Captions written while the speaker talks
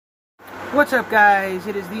What's up, guys?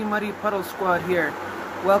 It is the Muddy Puddle Squad here.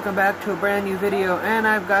 Welcome back to a brand new video, and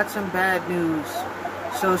I've got some bad news.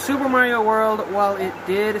 So Super Mario World, while it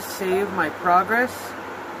did save my progress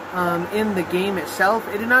in the game itself,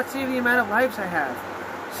 it did not save the amount of lives I have.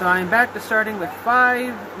 So I'm back to starting with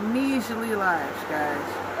 5 measly lives, guys.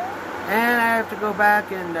 And I have to go back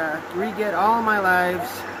and re-get all my lives.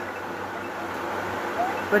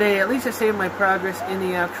 But hey, at least I saved my progress in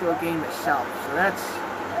the actual game itself. So that's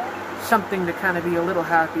something to kind of be a little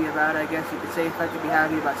happy about, I guess you could say, if I could be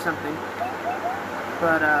happy about something.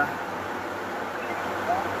 But,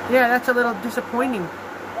 yeah, that's a little disappointing.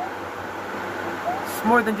 It's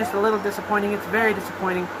more than just a little disappointing, it's very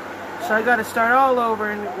disappointing. So I gotta start all over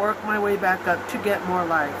and work my way back up to get more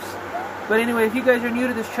lives. But anyway, if you guys are new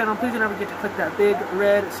to this channel, please don't ever forget to click that big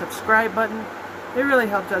red subscribe button. It really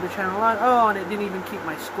helps out the channel a lot. Oh, and it didn't even keep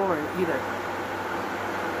my score either.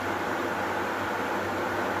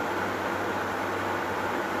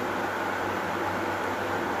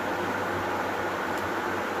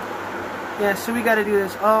 Yeah, so we gotta do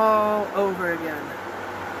this all over again.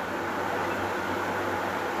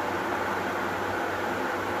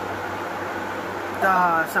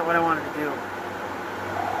 That's not what I wanted to do.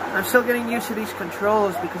 I'm still getting used to these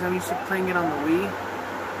controls because I'm used to playing it on the Wii.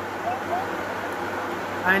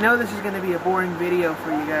 I know this is going to be a boring video for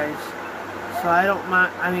you guys, so I don't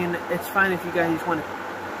mind. I mean, it's fine if you guys just want to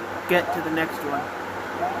get to the next one.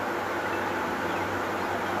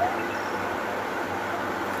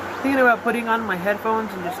 Thinking about putting on my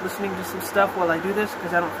headphones and just listening to some stuff while I do this,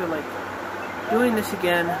 because I don't feel like doing this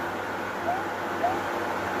again.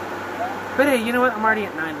 But hey, you know what? I'm already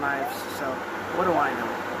at 9 lives, so what do I know?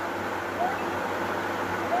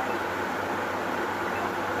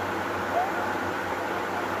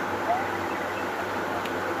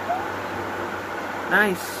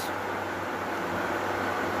 Nice.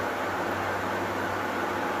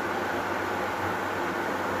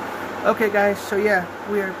 Okay, guys, so yeah,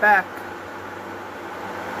 we are back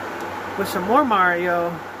with some more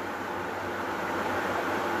Mario.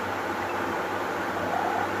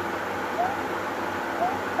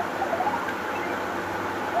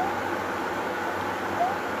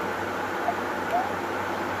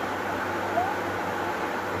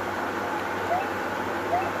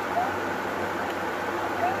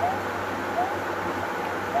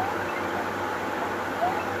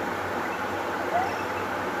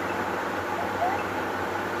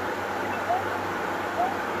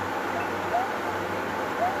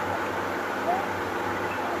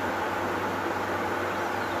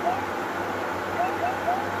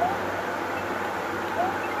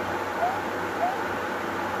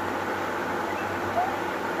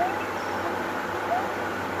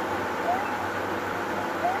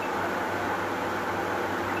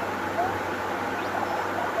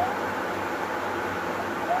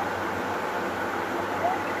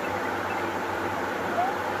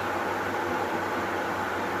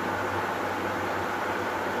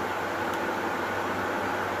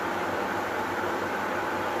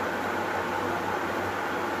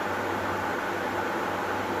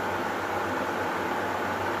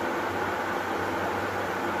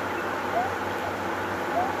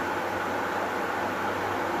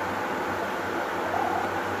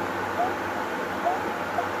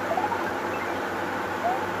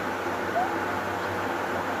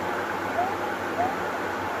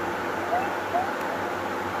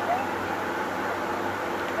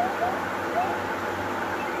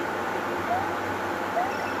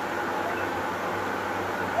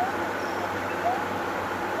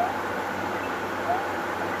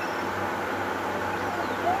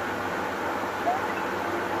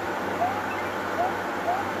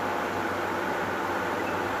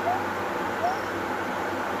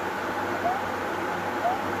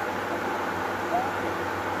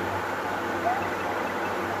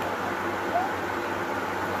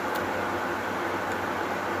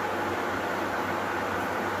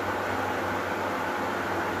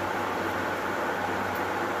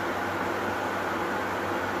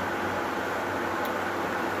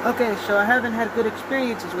 Okay, so I haven't had good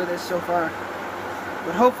experiences with this so far,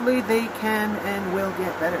 but hopefully they can and will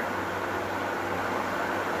get better.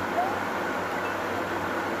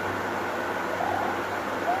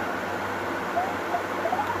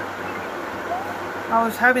 I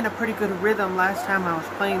was having a pretty good rhythm last time I was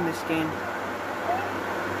playing this game,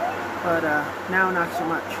 but now not so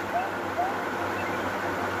much.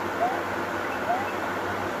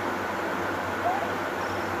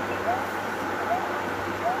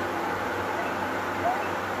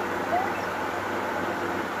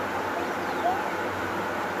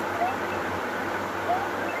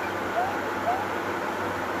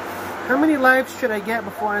 How many lives should I get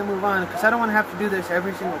before I move on? Because I don't want to have to do this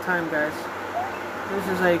every single time, guys. This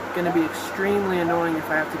is like going to be extremely annoying if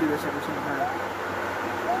I have to do this every single time.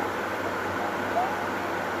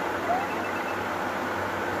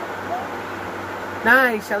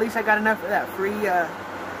 Nice. At least I got enough of that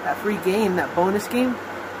free game, that bonus game.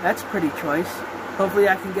 That's pretty choice. Hopefully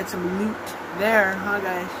I can get some loot there, huh,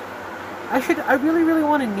 guys? I really, really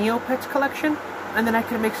want a Neopets collection, and then I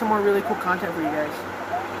can make some more really cool content for you guys.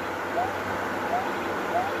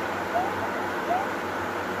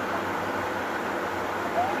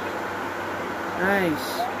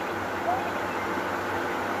 Nice.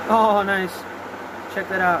 Oh, nice. Check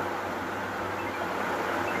that out.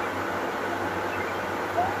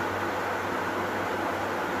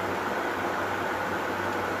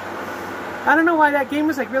 I don't know why that game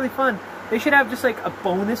was like really fun. They should have just like a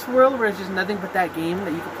bonus world where it's just nothing but that game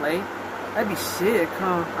that you can play. That'd be sick,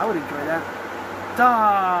 huh? I would enjoy that.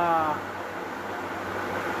 Duh.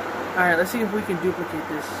 Alright, let's see if we can duplicate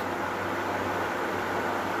this.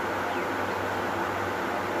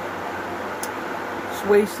 Just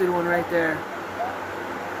wasted one right there.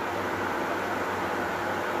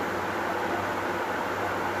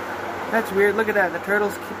 That's weird. Look at that. The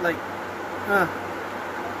turtles keep like...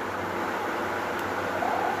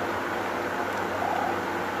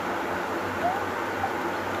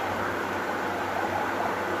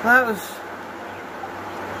 That was...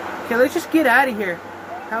 Okay, let's just get out of here.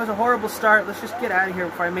 That was a horrible start. Let's just get out of here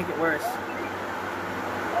before I make it worse.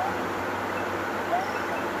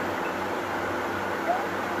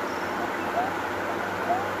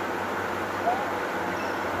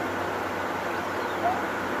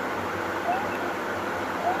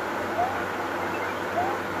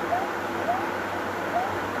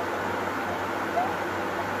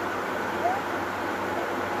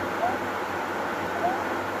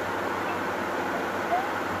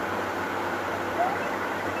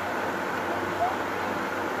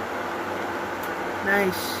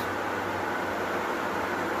 Nice.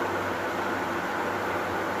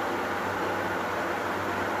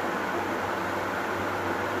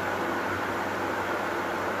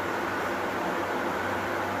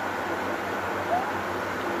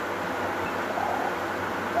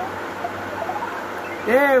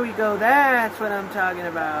 There we go. That's what I'm talking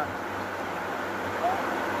about.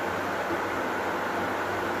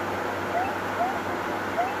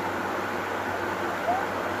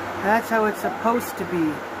 That's how it's supposed to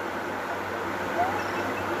be.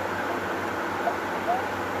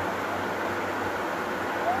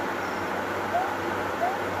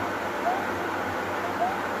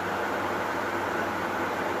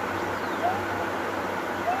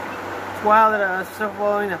 It's wild that I was still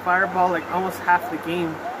following a fireball like almost half the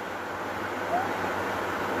game.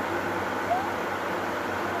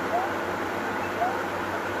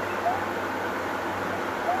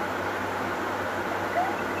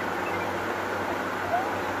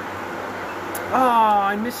 Oh,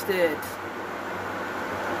 I missed it.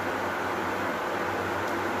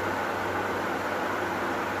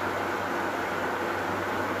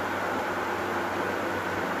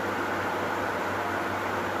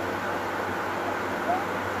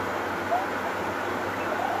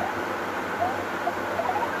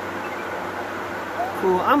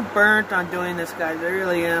 Cool. I'm burnt on doing this, guys. I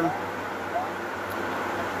really am.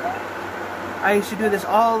 I used to do this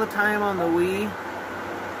all the time on the Wii.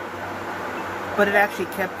 But it actually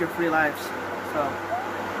kept your free lives, so.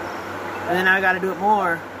 And then I gotta do it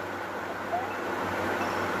more.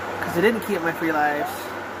 Because it didn't keep my free lives.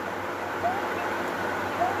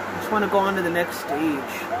 I just want to go on to the next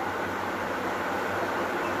stage.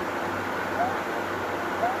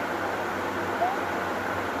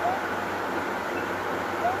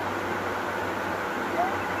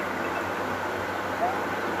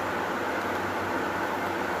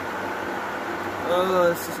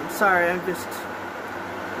 Oh, I'm sorry, I'm just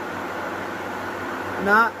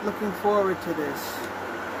not looking forward to this.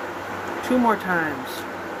 2 more times.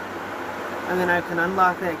 And then I can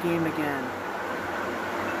unlock that game again.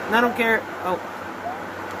 And I don't care. Oh.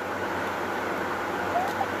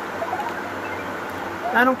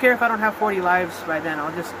 I don't care if I don't have 40 lives by then.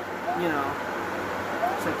 I'll just, you know.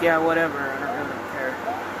 It's like, yeah, whatever. I don't really care.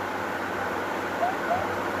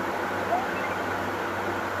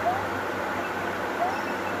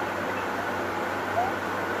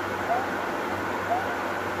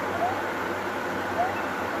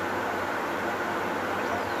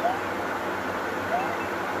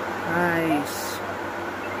 Nice.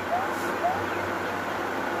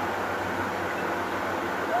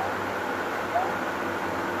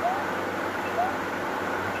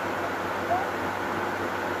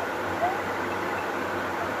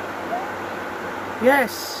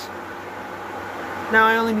 Yes! Now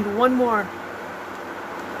I only need one more.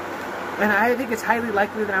 And I think it's highly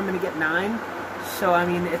likely that I'm going to get 9. So, I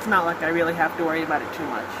mean, it's not like I really have to worry about it too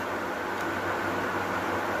much.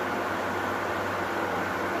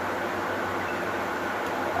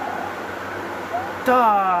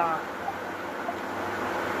 Duh!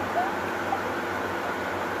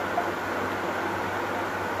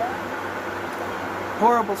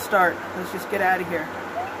 Horrible start. Let's just get out of here.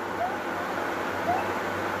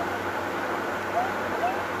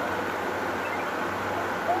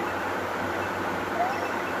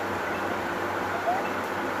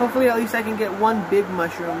 Hopefully at least I can get one big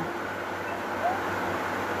mushroom.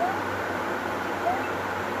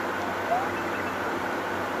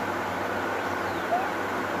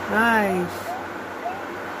 Nice.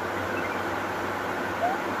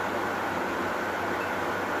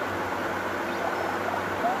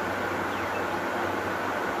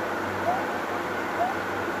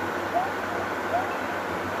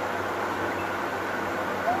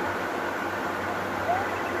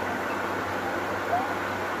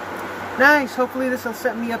 Nice, hopefully this will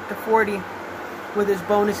set me up to 40 with this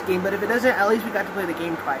bonus game, but if it doesn't, at least we got to play the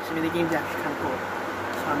game twice. I mean, the game's actually kind of cool.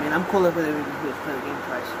 So, I mean, I'm cool if we just play the game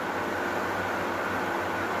twice.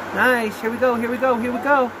 Nice, here we go, here we go, here we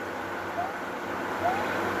go.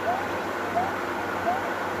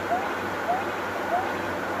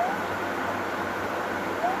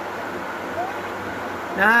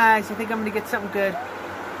 Nice, I think I'm going to get something good.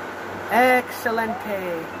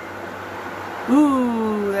 Excelente.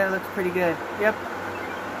 Ooh, that looks pretty good. Yep.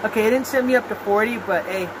 Okay, it didn't send me up to 40, but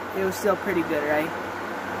hey, it was still pretty good, right?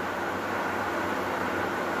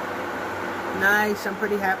 Nice, I'm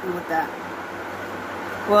pretty happy with that.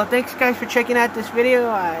 Well, thanks guys for checking out this video.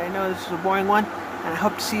 I know this is a boring one, and I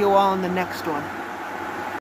hope to see you all in the next one.